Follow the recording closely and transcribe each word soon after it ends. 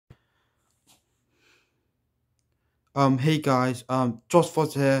Hey guys, Josh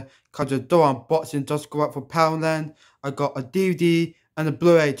Foster here. Cause do unboxing just go out for Poundland. I got a DVD and a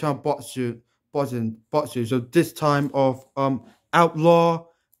Blu-ray to boxing. So this time of Outlaw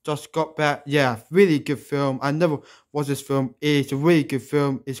just got back. Yeah, really good film. I never watched this film. It's a really good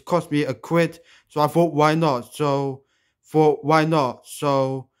film. It's cost me a quid, so I thought why not? So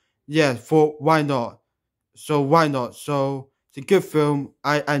yeah, for why not? So why not? So it's a good film.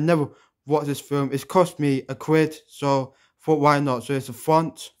 I never watched this film. It's cost me a quid, so thought why not? So it's a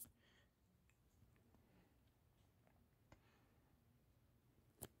front,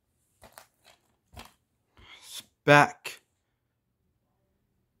 back,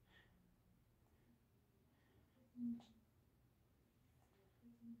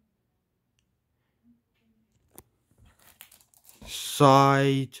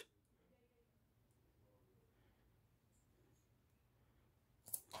 side.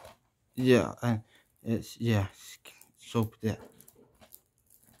 Yeah, and it's yeah. So yeah.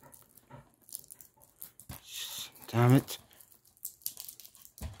 Damn it.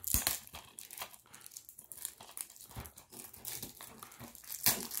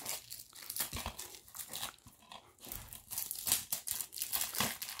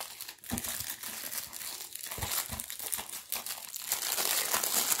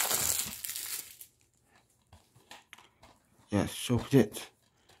 Yeah, so it.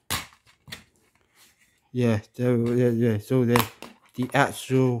 Yeah, yeah. So the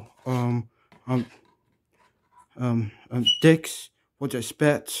actual dicks. What you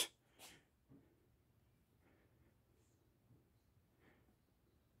expect?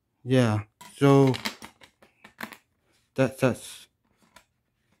 Yeah. So that that's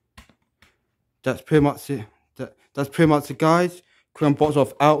that's pretty much it. That's pretty much it, guys. Quick unboxing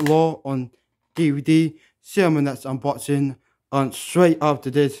of Outlaw on DVD. See them in next unboxing. Straight after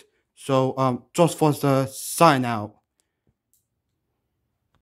this. So Josh Foster sign out.